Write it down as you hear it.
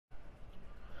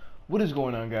What is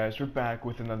going on, guys? We're back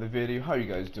with another video. How are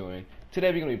you guys doing? Today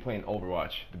we're going to be playing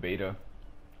Overwatch, the beta.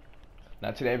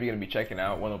 Now today we're going to be checking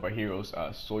out one of our heroes,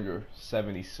 Soldier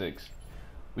 76,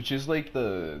 which is like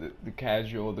the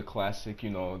casual, the classic,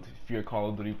 you know, if you're a Call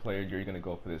of Duty player, you're going to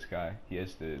go for this guy. He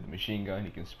has the machine gun,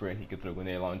 he can sprint, he can throw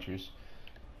grenade launchers.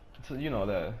 So, you know,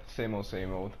 the same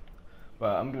old.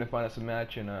 But I'm going to find us a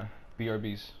match in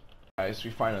BRBs. Guys,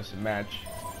 we find us a match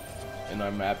in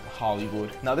our map,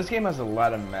 Hollywood. Now this game has a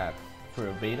lot of map for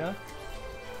a beta.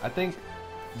 I think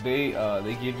they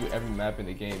give you every map in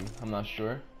the game. I'm not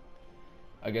sure.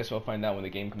 I guess we'll find out when the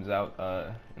game comes out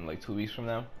in like 2 weeks from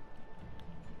now.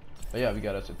 But yeah, we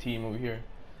got us a team over here.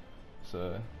 It's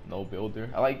a no builder.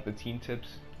 I like the team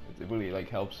tips. It really like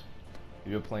helps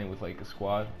if you're playing with like a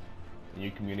squad and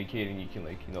you're communicating. You can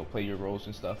like, you know, play your roles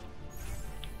and stuff.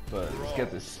 But let's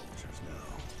get this.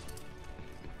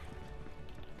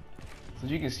 So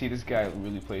you can see, this guy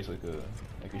really plays like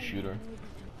a shooter.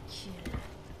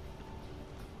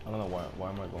 I don't know why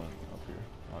am I going up here,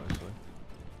 honestly.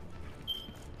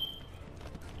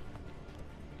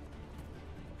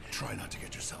 Try not to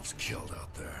get yourselves killed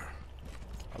out there.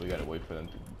 Oh, we gotta wait for them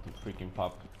to freaking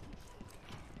pop.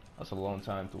 That's a long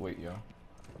time to wait, yo.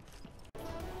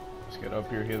 Let's get up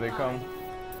here. Here they come.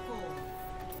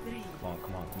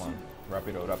 Come on.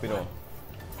 Rapido.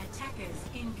 Attackers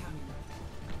incoming.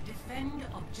 Defend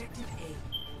objective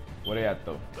A. Where they at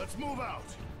though? Let's move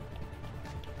out.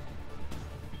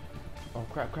 Oh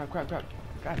crap. God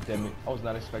damn it. I was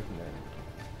not expecting that.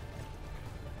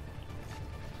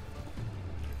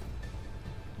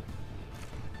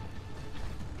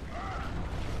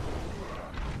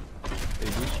 They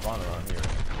do spawn around here.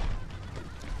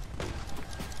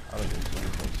 I don't even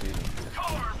see them.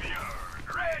 Overview,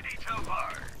 ready to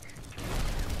work.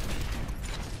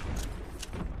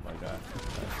 My god.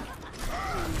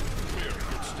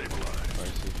 Stabilized.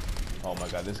 Mercy. Oh my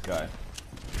god, this guy.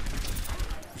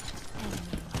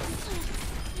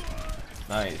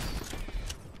 Nice.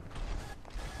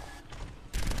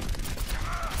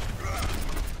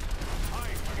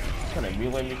 Trying to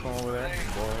melee me from over there?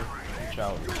 Boy, watch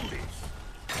out.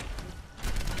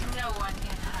 No one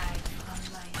can hide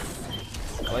from my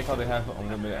sight. I like how they have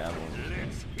unlimited ammo.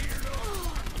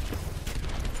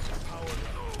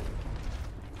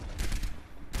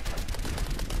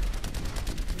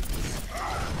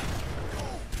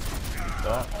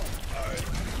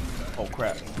 Oh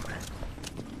crap.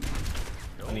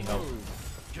 I need help.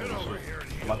 Get over here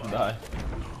and I'm about to die.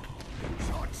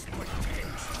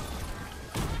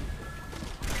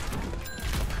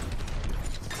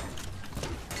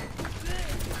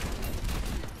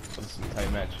 This is a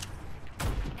tight match.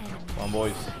 Come on,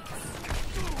 boys.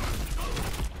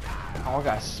 Oh, I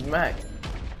got smacked.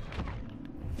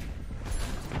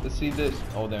 Let's see this.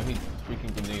 Oh damn, he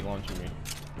freaking grenade launching me.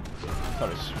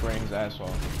 Started spraying his ass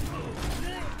off.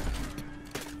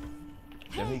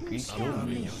 Damn, he killed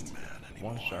me.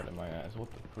 One shot in my ass.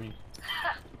 What the freak?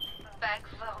 Back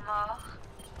for more.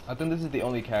 I think this is the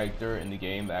only character in the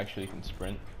game that actually can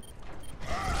sprint.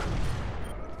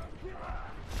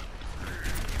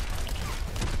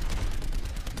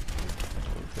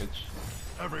 Pitch.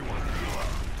 Everyone.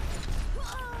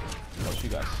 Oh, she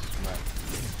got smacked.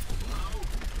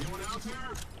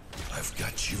 I've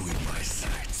got you in my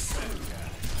sights.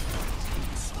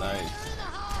 Nice.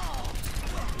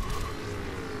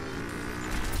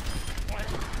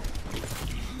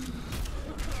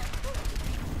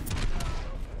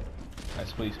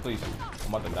 Nice, please.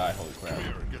 I'm about to die, holy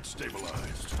crap. Get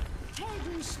stabilized.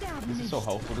 This is so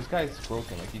helpful. This guy's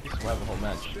broken, like he can survive the whole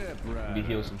match. And he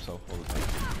heals himself all the time.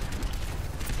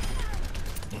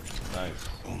 Nice.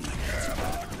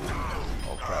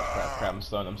 Oh crap. I'm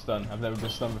stunned. I've never been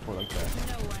stunned before like that.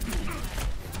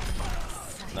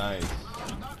 Nice.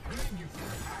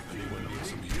 This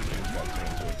guy turned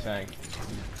into a tank.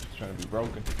 He's trying to be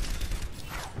broken.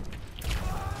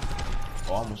 Oh,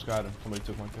 I almost got him. Somebody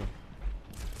took my kill.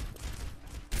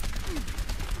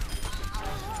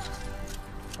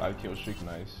 5 kill streak,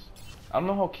 nice. I don't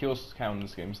know how kills count in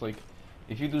this game. It's like,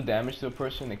 if you do damage to a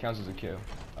person, it counts as a kill.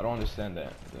 I don't understand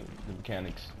that, the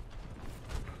mechanics.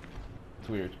 It's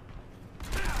weird.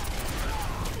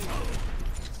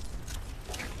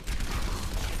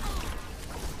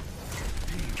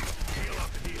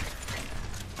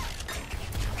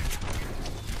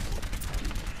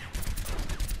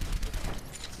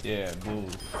 Yeah, boo.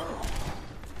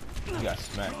 You got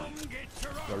smacked.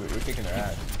 Bro, we're kicking their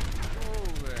ass.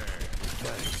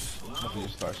 I'm about to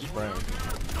just start spraying.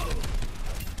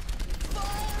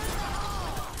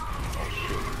 Oh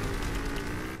shit.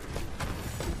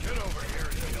 Get over here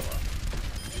and heal up.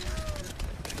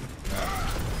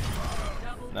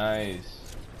 Double Nice.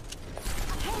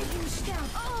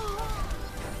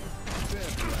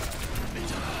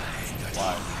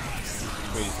 Why?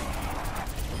 Crazy.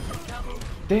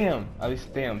 Damn! At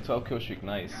least, damn, 12 kill streak,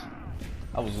 nice.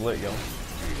 I was lit, yo. Look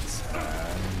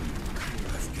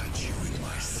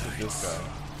at this guy.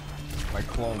 My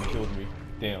clone killed me.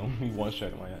 Damn, he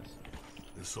one-shot my ass.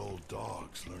 This old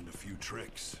dog's learned a few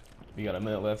tricks. We got a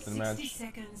minute left in the match. 60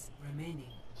 seconds remaining.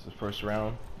 This is the first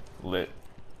round. Lit.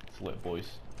 It's lit, boys.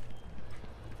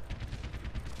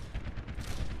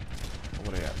 What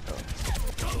do I got, though?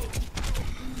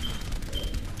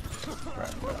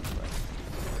 Crap.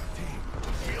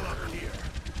 Heal up here.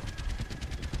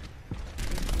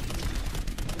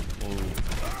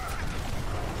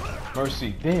 Ooh.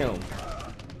 Mercy, damn.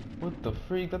 What the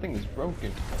freak? That thing is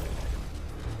broken.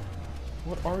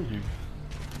 What are you?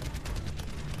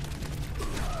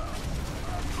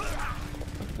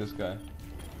 Look at this guy.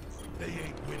 They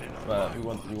ain't winning on But my we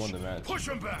won the match. Push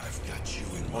him back. I've got you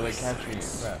in Oh, my they capturing it.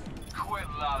 sights. Crap. Quit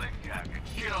lollygagging.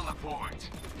 Get on the point.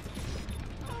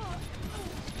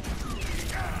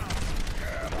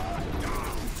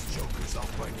 Joker's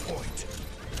off my point.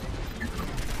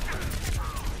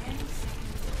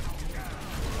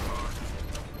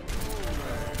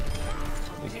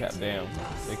 Damn.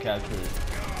 They captured it.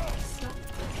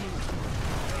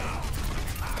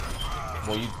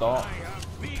 Well, you thought.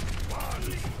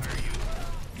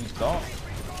 You thought.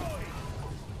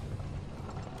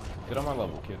 Get on my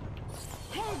level, kid.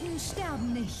 Helden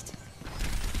sterben nicht.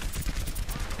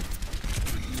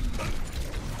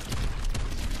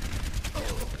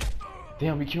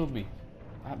 Damn, he killed me.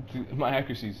 Dude, my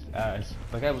accuracy's ass.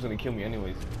 That guy was gonna kill me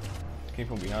anyways. Came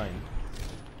from behind.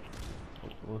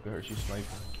 Look at her, she's sniping.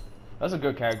 That's a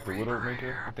good character,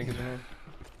 Widowmaker, I think is her name.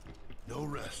 No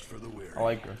rest for the weary. I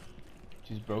like her.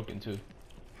 She's broken too.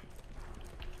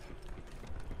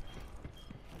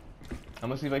 I'm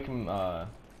gonna see if I can. I'm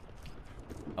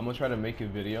gonna try to make a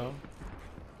video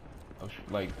of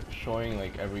like showing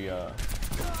like every hero.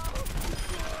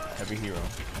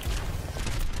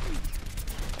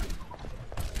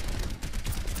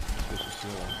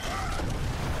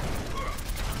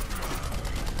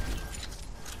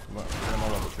 Come on, get on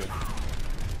my level, kid.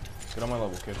 Get on my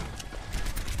level, kid.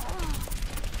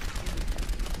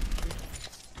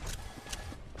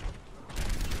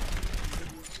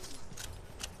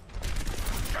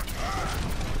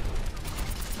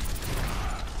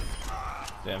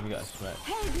 Damn, he got smacked.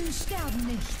 Helden sterben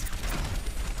nicht.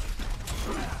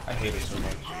 I hate her so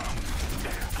much.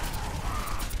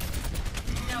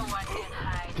 No one can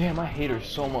hide. Damn, I hate her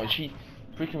so much. She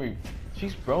freaking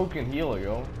she's broken healer,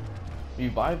 yo.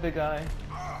 Revived the guy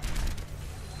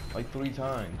like 3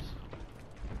 times.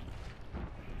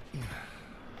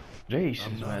 Jesus,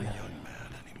 I'm not man. a young man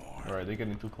anymore. Alright, they're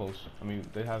getting too close. I mean,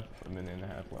 they have a minute and a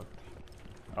half left.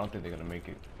 I don't think they're gonna make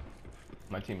it.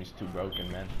 My team is too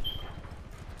broken, man.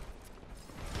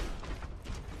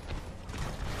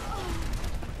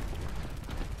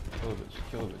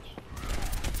 Kill a bitch.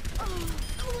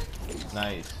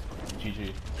 Nice.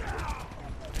 GG.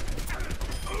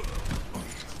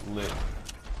 Lit.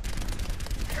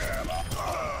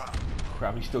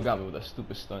 Crap, he still got me with a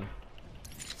stupid stun.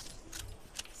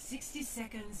 60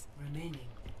 seconds remaining.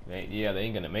 Yeah, they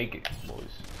ain't gonna make it,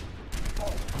 boys.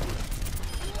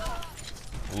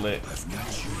 Lit. I've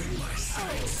got you in my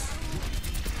sights.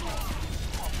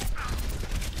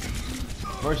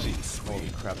 Mercy. Holy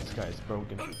crap, this guy is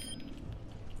broken.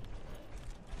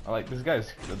 I like this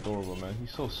guy's adorable, man. He's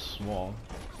so small.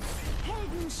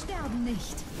 Helden sterben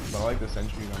nicht. But I like the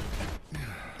sentry gun.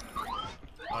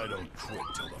 I don't quit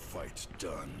till the fight's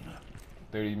done.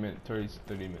 30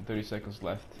 seconds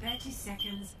left. 30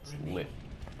 seconds It's remaining. lit.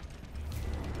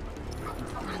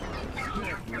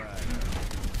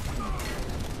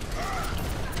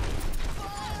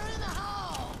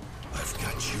 I've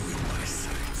got you in my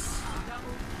sights.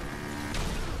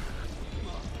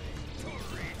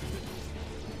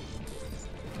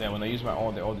 Yeah, when I use my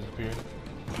ult, they all disappear.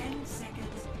 10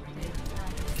 seconds remaining.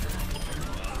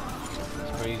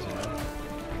 It's crazy, man.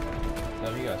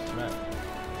 Damn, he got smacked.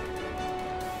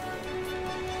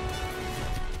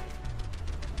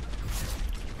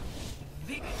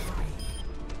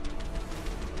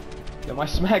 Damn, I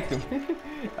smacked him.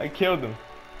 I killed him.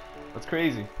 That's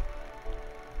crazy.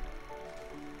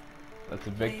 That's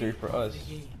a victory for us.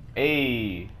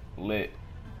 Ayy, lit.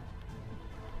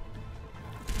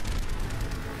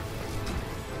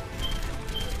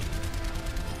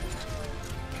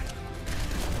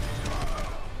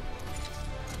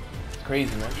 It's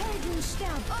crazy, man. Helden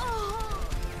sterben. Oh.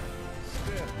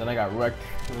 Then I got wrecked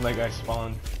when that guy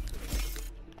spawned.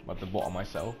 About to bot on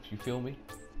myself, you feel me?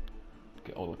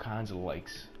 Get all kinds of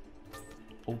likes.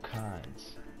 All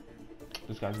kinds.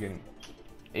 This guy's getting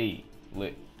 8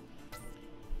 lit.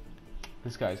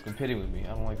 This guy's competing with me.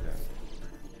 I don't like that.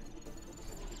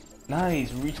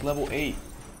 Nice, we reached level 8.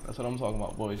 That's what I'm talking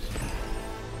about, boys.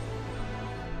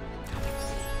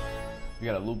 We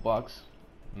got a loot box.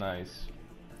 Nice.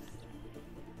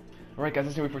 Alright guys,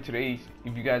 that's it for today.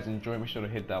 If you guys enjoyed, make sure to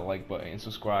hit that like button and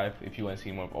subscribe if you want to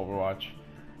see more of Overwatch.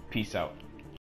 Peace out.